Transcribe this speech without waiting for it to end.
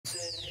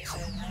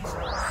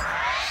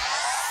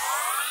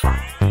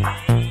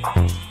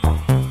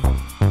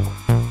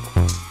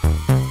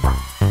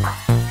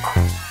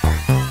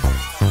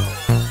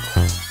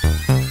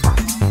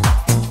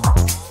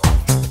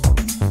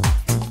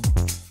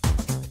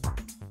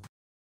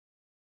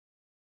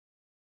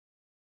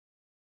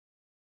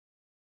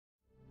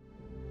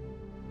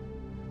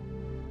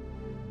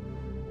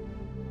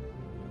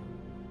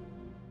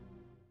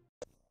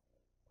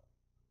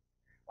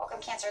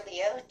Welcome, Cancer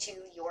Leo, to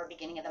your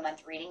beginning of the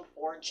month reading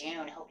for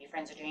June. Hope you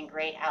friends are doing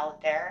great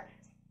out there.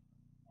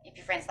 If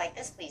your friends like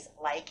this, please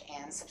like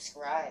and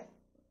subscribe.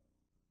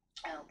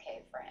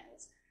 Okay,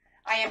 friends.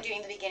 I am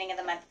doing the beginning of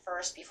the month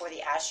first before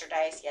the Astro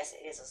Dice. Yes,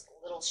 it is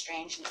a little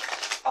strange,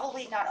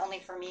 probably not only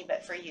for me,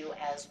 but for you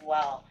as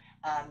well.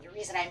 The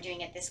reason I'm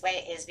doing it this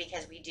way is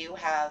because we do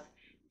have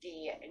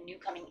the new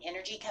coming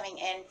energy coming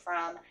in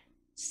from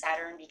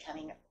Saturn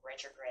becoming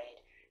retrograde.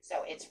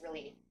 So it's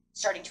really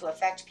starting to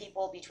affect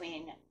people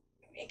between,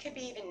 it could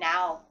be even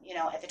now, you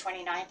know, at the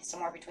 29th,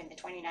 somewhere between the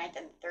 29th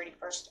and the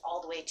 31st,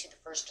 all the way to the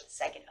 1st or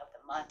the 2nd of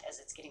the month as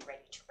it's getting ready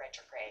to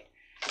retrograde.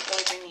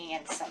 Really bringing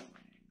in some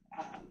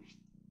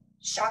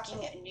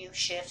shocking new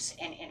shifts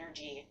in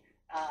energy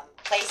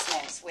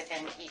placements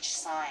within each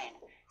sign.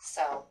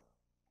 So,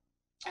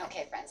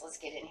 okay, friends, let's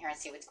get in here and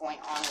see what's going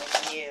on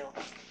with you.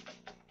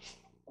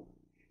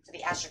 So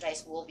the Astro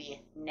Dice will be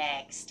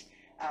next.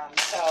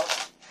 So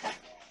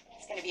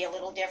it's going to be a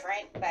little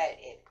different, but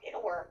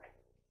it'll work.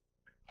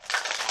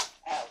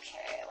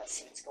 Okay, let's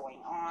see what's going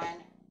on.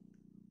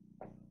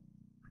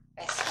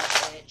 This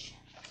message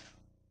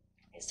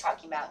is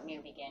talking about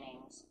new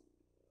beginnings.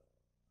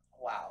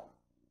 Wow.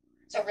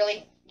 So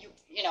really,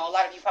 you know, a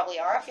lot of you probably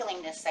are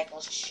feeling this cycle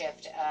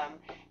shift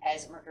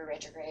as Mercury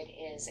retrograde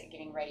is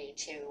getting ready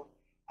to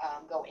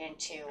go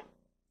into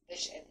the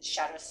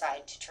shadow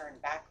side to turn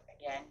back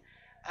again.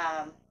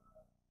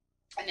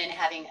 And then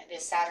having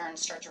this Saturn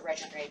start to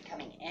retrograde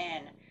coming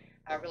in,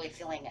 really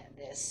feeling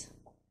this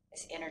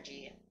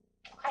energy,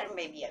 kind of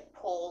maybe a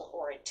pull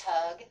or a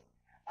tug,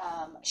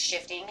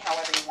 shifting,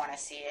 however you want to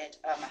see it,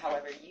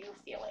 however you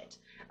feel it.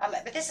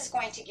 But this is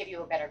going to give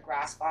you a better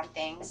grasp on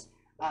things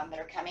that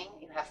are coming.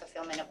 You have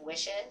fulfillment of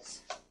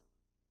wishes,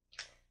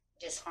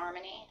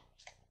 disharmony,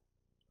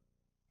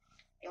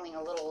 feeling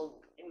a little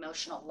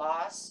emotional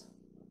loss.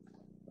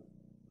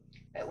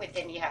 But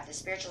within you have the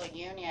spiritual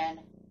union,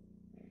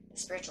 the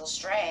spiritual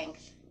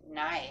strength,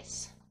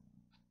 nice,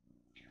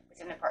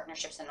 within the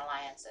partnerships and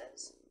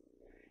alliances.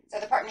 So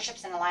the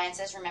partnerships and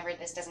alliances, remember,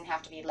 this doesn't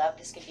have to be love.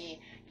 This could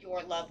be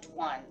your loved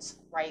ones,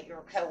 right?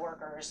 Your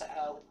co-workers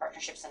with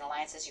partnerships and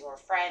alliances, your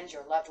friends,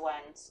 your loved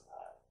ones,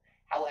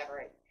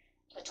 however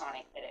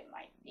platonic that it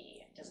might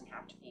be. It doesn't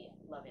have to be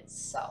love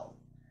itself.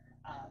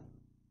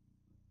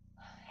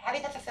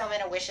 Having the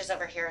fulfillment of wishes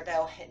over here,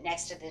 though,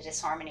 next to the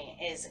disharmony,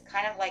 is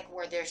kind of like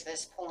where there's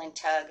this pull and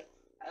tug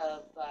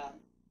of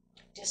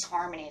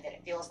disharmony, that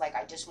it feels like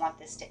I just want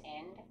this to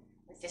end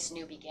with this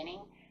new beginning.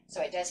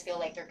 So it does feel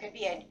like there could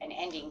be an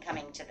ending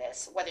coming to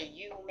this, whether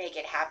you make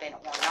it happen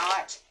or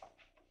not.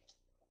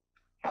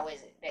 How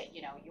is it that,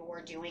 you know,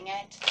 you're doing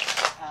it?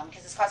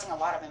 Because it's causing a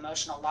lot of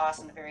emotional loss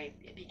in the very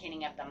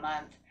beginning of the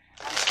month.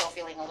 I'm still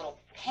feeling a little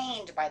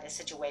pained by the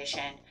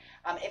situation.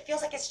 It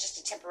feels like it's just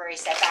a temporary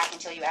setback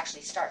until you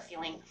actually start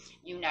feeling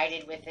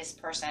united with this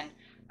person,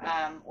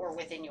 or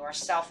within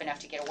yourself enough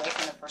to get away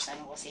from the person.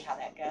 We'll see how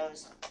that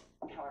goes,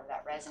 however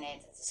that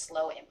resonates. It's a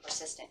slow and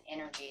persistent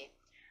energy.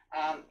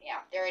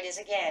 Yeah, there it is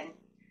again.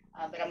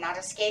 But I'm not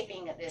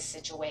escaping this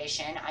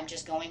situation. I'm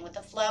just going with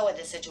the flow of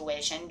the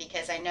situation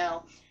because I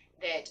know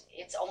that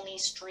it's only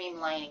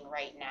streamlining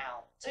right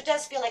now. So it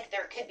does feel like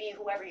there could be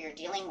whoever you're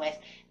dealing with,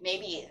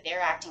 maybe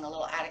they're acting a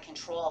little out of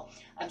control,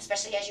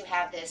 especially as you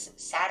have this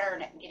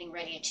Saturn getting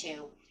ready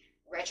to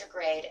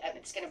retrograde.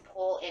 It's going to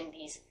pull in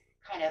these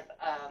kind of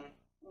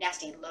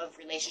nasty love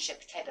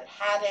relationship type of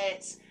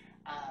habits.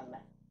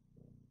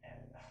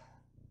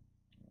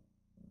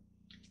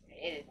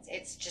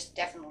 It's just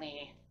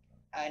definitely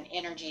an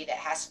energy that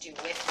has to do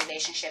with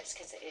relationships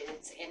because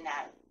it's in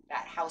that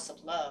house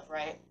of love,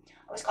 right?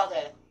 I always call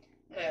the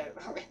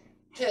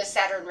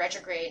Saturn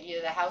retrograde, you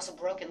know, the house of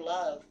broken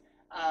love,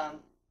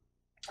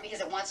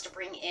 because it wants to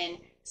bring in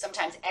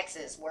sometimes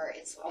exes, where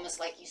it's almost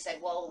like you said,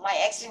 well, my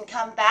ex didn't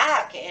come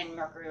back in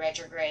Mercury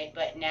retrograde,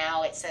 but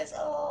now it says,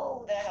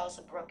 oh, the house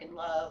of broken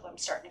love. I'm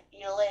starting to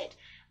feel it.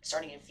 I'm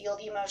starting to feel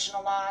the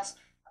emotional loss.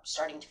 I'm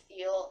starting to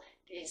feel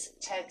these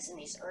tugs and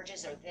these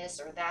urges, or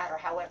this or that, or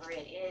however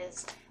it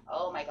is.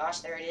 Oh my gosh,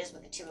 there it is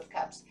with the Two of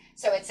Cups.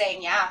 So it's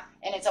saying, yeah,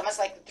 and it's almost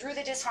like through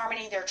the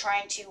disharmony, they're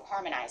trying to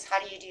harmonize.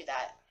 How do you do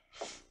that?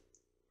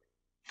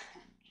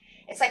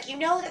 It's like, you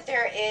know that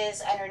there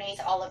is underneath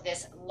all of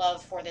this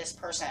love for this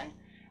person,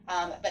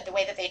 but the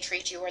way that they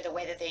treat you or the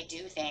way that they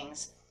do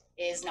things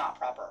is not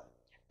proper.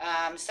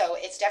 So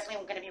it's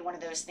definitely going to be one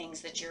of those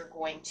things that you're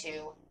going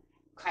to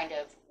kind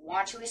of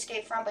want to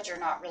escape from, but you're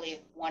not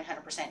really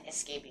 100%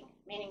 escaping.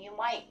 Meaning you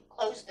might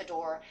close the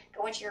door,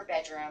 go into your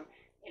bedroom,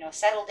 you know,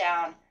 settle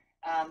down,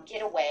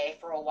 get away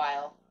for a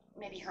while,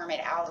 maybe hermit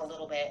out a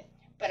little bit,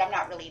 but I'm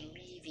not really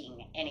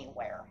leaving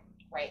anywhere,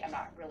 right? I'm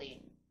not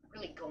really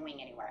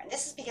going anywhere. And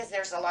this is because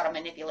there's a lot of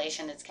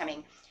manipulation that's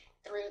coming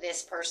through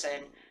this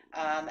person,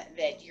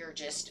 that you're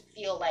just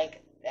feel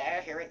like,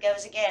 here it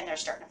goes again. They're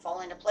starting to fall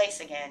into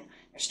place again.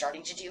 They're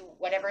starting to do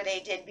whatever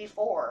they did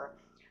before.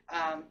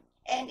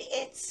 And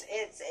it's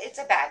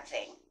a bad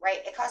thing,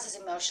 right? It causes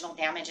emotional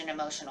damage and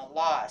emotional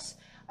loss,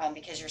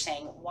 because you're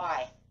saying,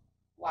 why?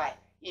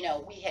 You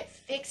know, we had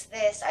fixed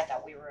this. I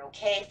thought we were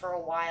okay for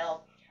a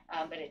while,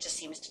 but it just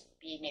seems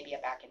be maybe a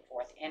back and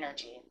forth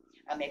energy.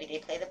 Maybe they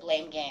play the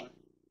blame game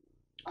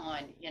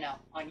on,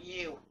 on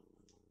you.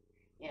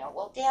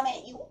 Well, damn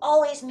it, you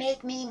always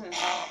make me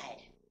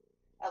mad.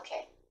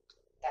 Okay,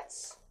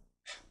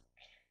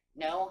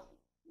 no,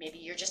 maybe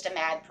you're just a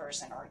mad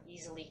person or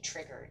easily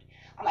triggered.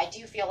 I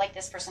do feel like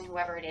this person,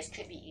 whoever it is,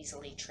 could be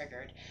easily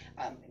triggered,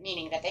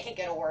 meaning that they could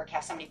go to work,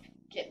 have somebody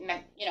get,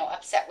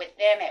 upset with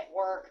them at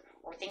work,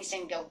 or things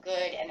didn't go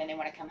good, and then they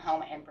want to come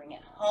home and bring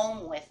it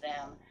home with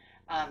them.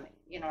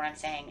 You know what I'm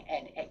saying?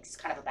 And it's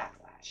kind of a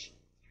backlash.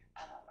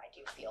 I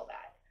do feel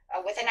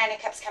that. With the Nine of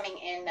Cups coming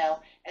in, though,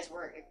 as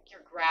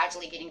you're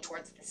gradually getting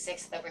towards the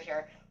 6th over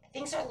here,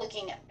 things are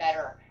looking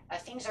better.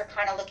 Things are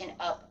kind of looking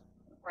up,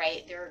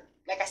 right? They're,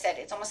 like I said,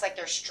 it's almost like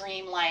they're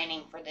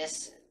streamlining for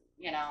this,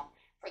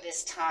 for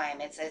this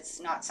time. It's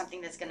not something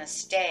that's going to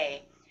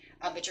stay,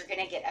 but you're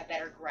going to get a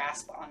better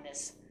grasp on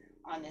this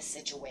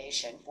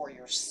situation for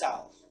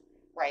yourself,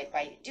 right?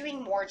 By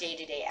doing more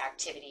day-to-day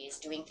activities,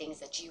 doing things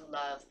that you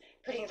love,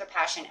 putting the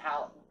passion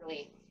out,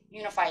 really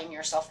unifying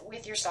yourself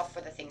with yourself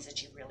for the things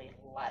that you really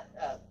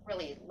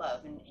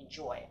love and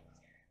enjoy.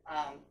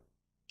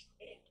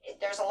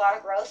 There's a lot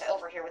of growth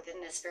over here within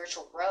this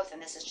spiritual growth,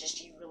 and this is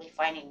just you really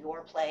finding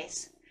your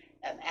place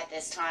at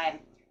this time,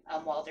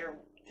 while they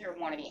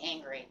want to be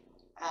angry.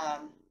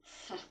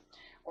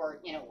 Or,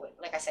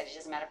 like I said, it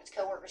doesn't matter if it's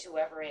coworkers,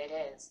 whoever it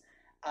is.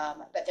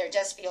 But there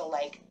does feel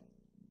like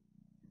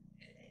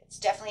it's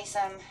definitely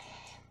some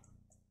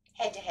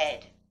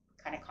head-to-head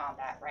kind of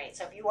combat, right?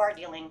 So if you are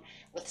dealing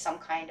with some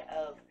kind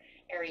of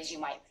areas, you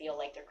might feel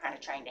like they're kind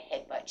of trying to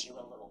headbutt you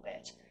a little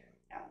bit.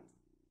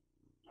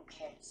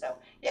 Okay, so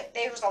yep,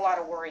 there's a lot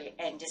of worry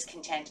and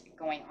discontent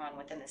going on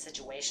within the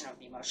situation of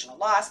emotional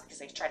loss, because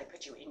they try to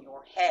put you in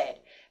your head.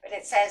 But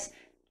it says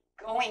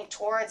going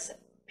towards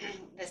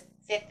the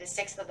 5th, the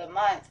 6th of the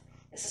month,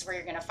 this is where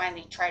you're going to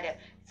finally try to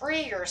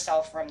free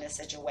yourself from this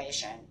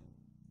situation,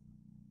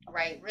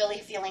 right? Really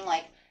feeling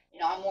like,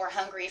 I'm more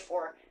hungry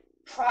for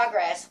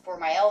progress for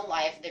my own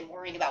life than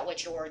worrying about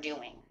what you're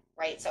doing,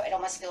 right? So it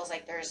almost feels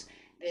like there's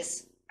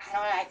this, I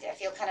don't know, I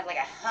feel kind of like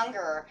a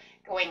hunger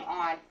going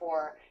on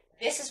for,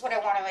 this is what I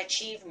want to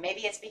achieve.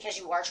 Maybe it's because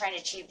you are trying to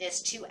achieve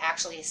this to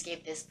actually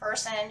escape this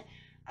person.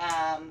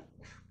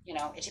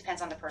 It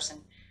depends on the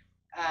person.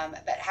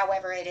 But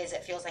however it is,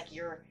 it feels like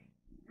you're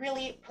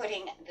really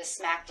putting the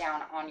smack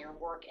down on your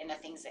work and the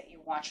things that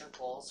you want your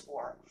goals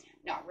for,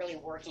 not really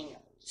working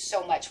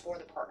so much for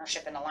the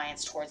partnership and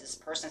alliance towards this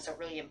person. So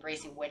really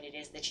embracing what it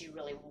is that you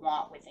really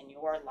want within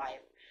your life,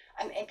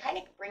 and kind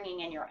of bringing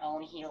in your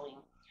own healing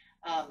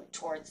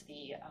towards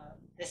the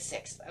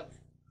 6th of,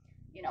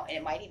 and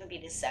it might even be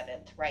the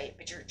 7th, right?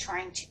 But you're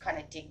trying to kind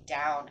of dig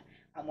down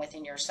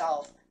within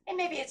yourself. And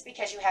maybe it's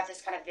because you have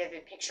this kind of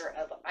vivid picture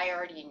of, I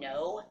already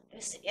know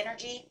this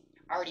energy.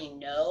 I already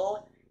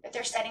know that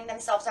they're setting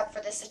themselves up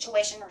for this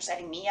situation, or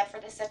setting me up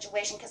for this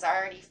situation, because I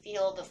already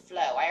feel the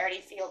flow. I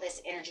already feel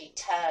this energy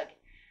tug.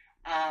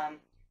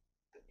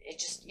 It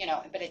just,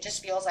 but it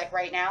just feels like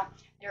right now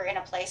they're in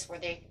a place where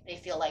they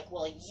feel like,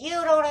 well, you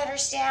don't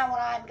understand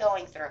what I'm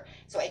going through.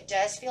 So it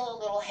does feel a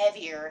little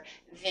heavier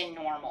than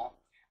normal.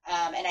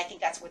 And I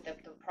think that's what the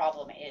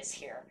problem is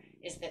here,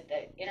 is that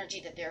the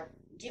energy that they're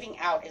giving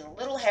out is a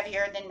little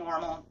heavier than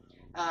normal.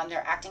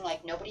 They're acting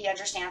like nobody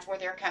understands where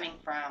they're coming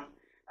from.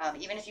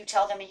 Even if you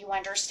tell them you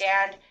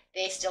understand,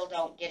 they still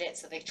don't get it.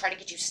 So they try to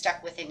get you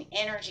stuck within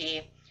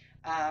energy,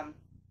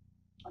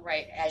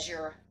 right, as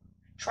you're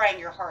trying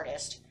your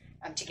hardest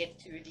to get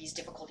through these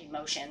difficult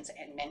emotions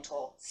and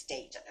mental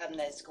state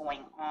that's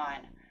going on.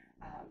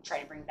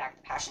 Trying to bring back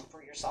the passion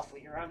for yourself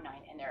with your own 9.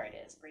 And there it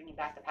is, bringing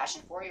back the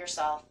passion for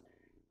yourself,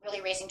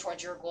 really racing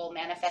towards your goal,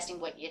 manifesting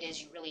what it is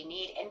you really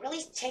need, and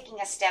really taking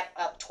a step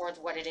up towards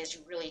what it is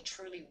you really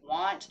truly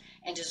want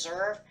and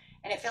deserve.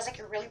 And it feels like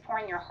you're really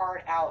pouring your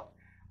heart out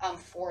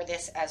for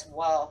this as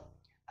well.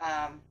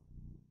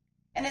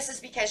 And this is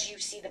because you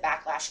see the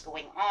backlash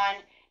going on,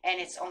 and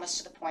it's almost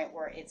to the point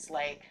where it's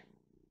like,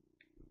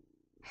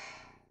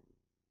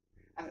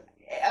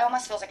 it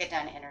almost feels like a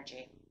done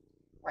energy,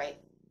 right?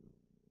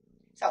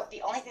 So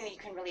the only thing that you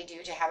can really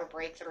do to have a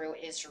breakthrough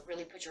is to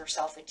really put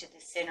yourself into the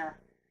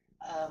center,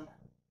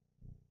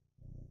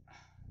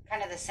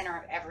 kind of the center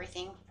of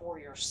everything for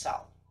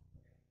yourself.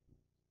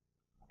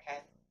 Okay.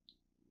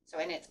 So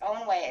in its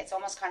own way, it's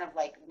almost kind of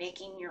like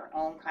making your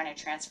own kind of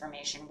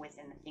transformation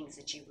within the things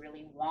that you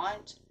really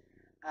want,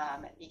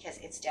 because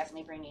it's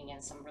definitely bringing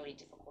in some really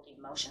difficult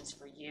emotions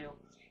for you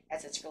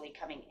as it's really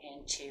coming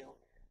into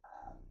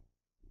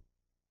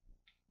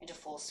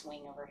full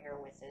swing over here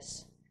with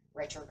this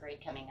retrograde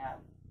coming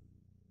up.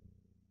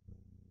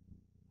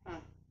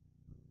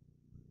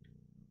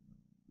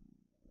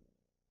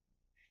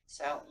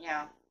 So,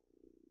 yeah,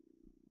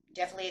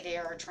 definitely they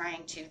are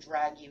trying to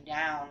drag you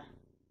down.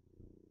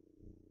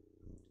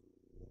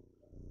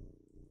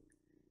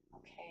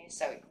 Okay,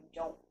 so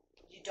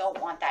you don't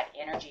want that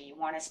energy. You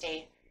want to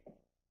stay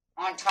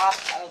on top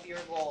of your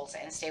goals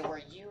and stay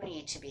where you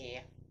need to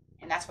be.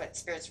 And that's what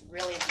Spirit's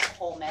really, the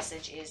whole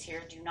message is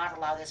here. Do not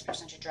allow this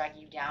person to drag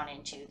you down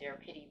into their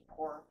pity,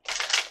 poor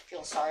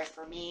feel sorry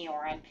for me,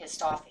 or I'm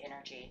pissed off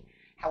energy,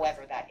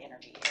 however that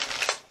energy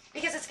is.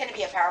 Because it's going to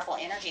be a powerful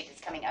energy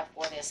that's coming up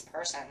for this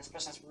person. This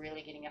person's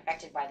really getting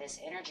affected by this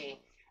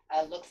energy.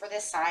 Look for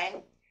this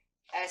sign.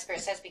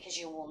 Spirit says, because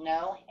you will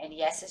know, and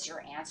yes is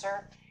your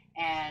answer.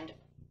 And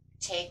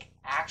take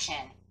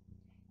action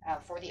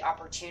for the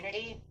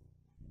opportunity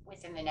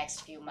within the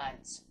next few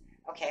months.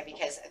 Okay,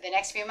 because the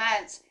next few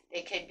months,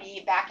 they could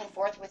be back and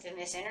forth within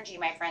this energy,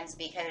 my friends,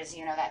 because,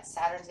 you know, that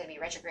Saturn's going to be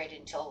retrograde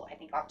until, I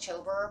think,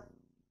 October.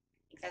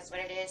 I think that's what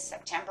it is,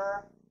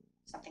 September,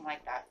 something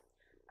like that.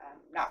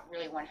 Not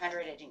really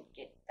 100. I didn't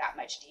get that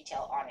much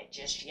detail on it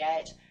just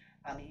yet.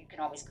 You can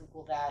always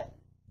Google that,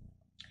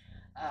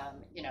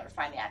 you know, to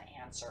find that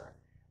answer.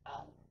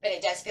 But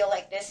it does feel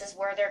like this is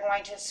where they're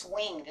going to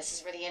swing. This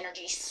is where the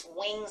energy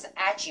swings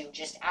at you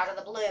just out of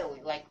the blue.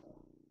 Like,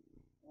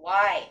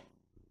 why?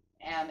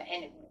 And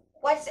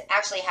what's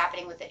actually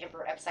happening with the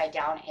Emperor upside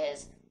down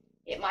is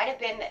it might have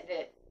been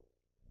that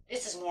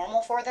this is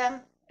normal for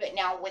them, but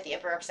now with the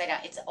Emperor upside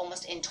down, it's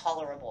almost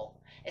intolerable.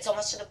 It's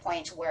almost to the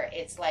point where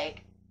it's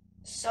like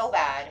so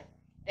bad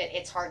that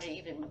it's hard to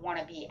even want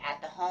to be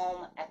at the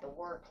home, at the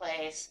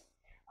workplace,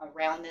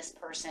 around this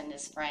person,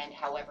 this friend,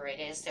 however it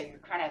is. So you're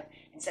kind of,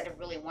 instead of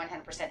really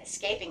 100%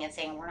 escaping and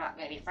saying we're not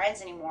going to be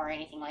friends anymore or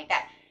anything like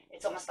that,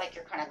 it's almost like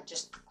you're kind of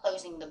just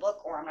closing the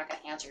book, or I'm not going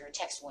to answer your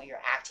text while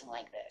you're acting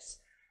like this.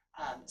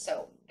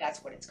 So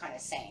that's what it's kind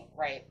of saying,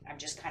 right? I'm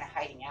just kind of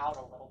hiding out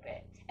a little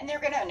bit. And they're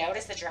going to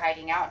notice that you're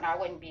hiding out, and I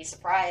wouldn't be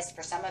surprised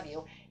for some of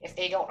you if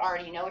they don't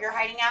already know you're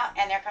hiding out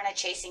and they're kind of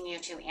chasing you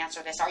to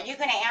answer this. Are you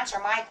going to answer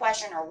my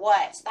question or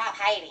what? Stop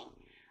hiding.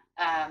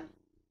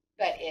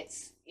 But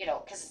it's, you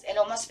know, because it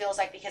almost feels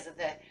like because of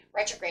the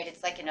retrograde,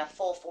 it's like in a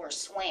full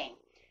force swing,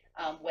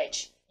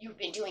 which you've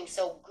been doing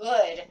so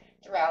good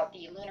throughout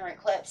the lunar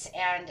eclipse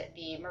and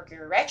the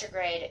Mercury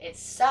retrograde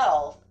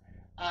itself,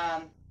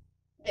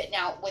 that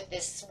now with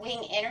this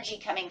swing energy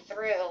coming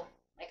through,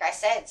 like I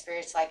said,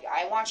 Spirit's like,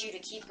 I want you to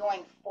keep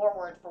going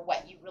forward for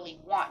what you really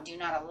want. Do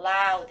not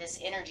allow this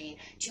energy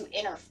to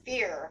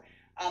interfere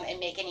and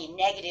make any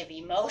negative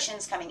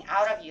emotions coming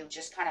out of you.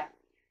 Just kind of,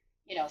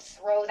 you know,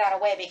 throw that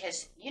away,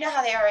 because you know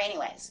how they are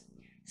anyways.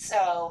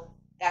 So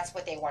that's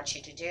what they want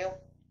you to do.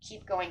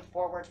 Keep going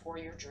forward for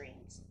your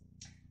dreams.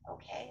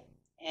 Okay.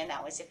 And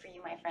that was it for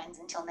you, my friends.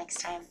 Until next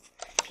time,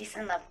 peace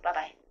and love.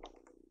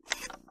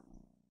 Bye-bye.